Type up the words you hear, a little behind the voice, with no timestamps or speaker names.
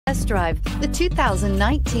Test drive the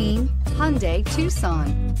 2019 Hyundai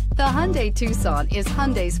Tucson. The Hyundai Tucson is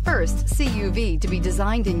Hyundai's first CUV to be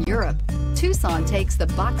designed in Europe. Tucson takes the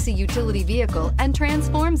boxy utility vehicle and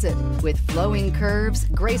transforms it. With flowing curves,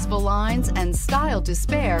 graceful lines, and style to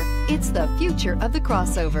spare, it's the future of the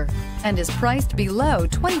crossover and is priced below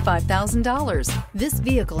 $25,000. This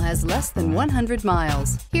vehicle has less than 100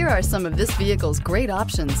 miles. Here are some of this vehicle's great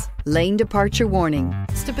options: lane departure warning,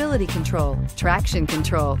 stability control, traction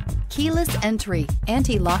control, keyless entry,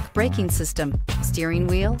 anti-lock braking system, steering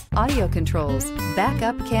wheel audio controls,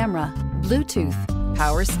 backup camera, Bluetooth,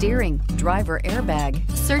 power steering, driver airbag.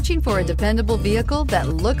 Searching for a dependable vehicle that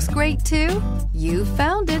looks great too? You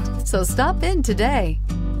found it, so stop in today.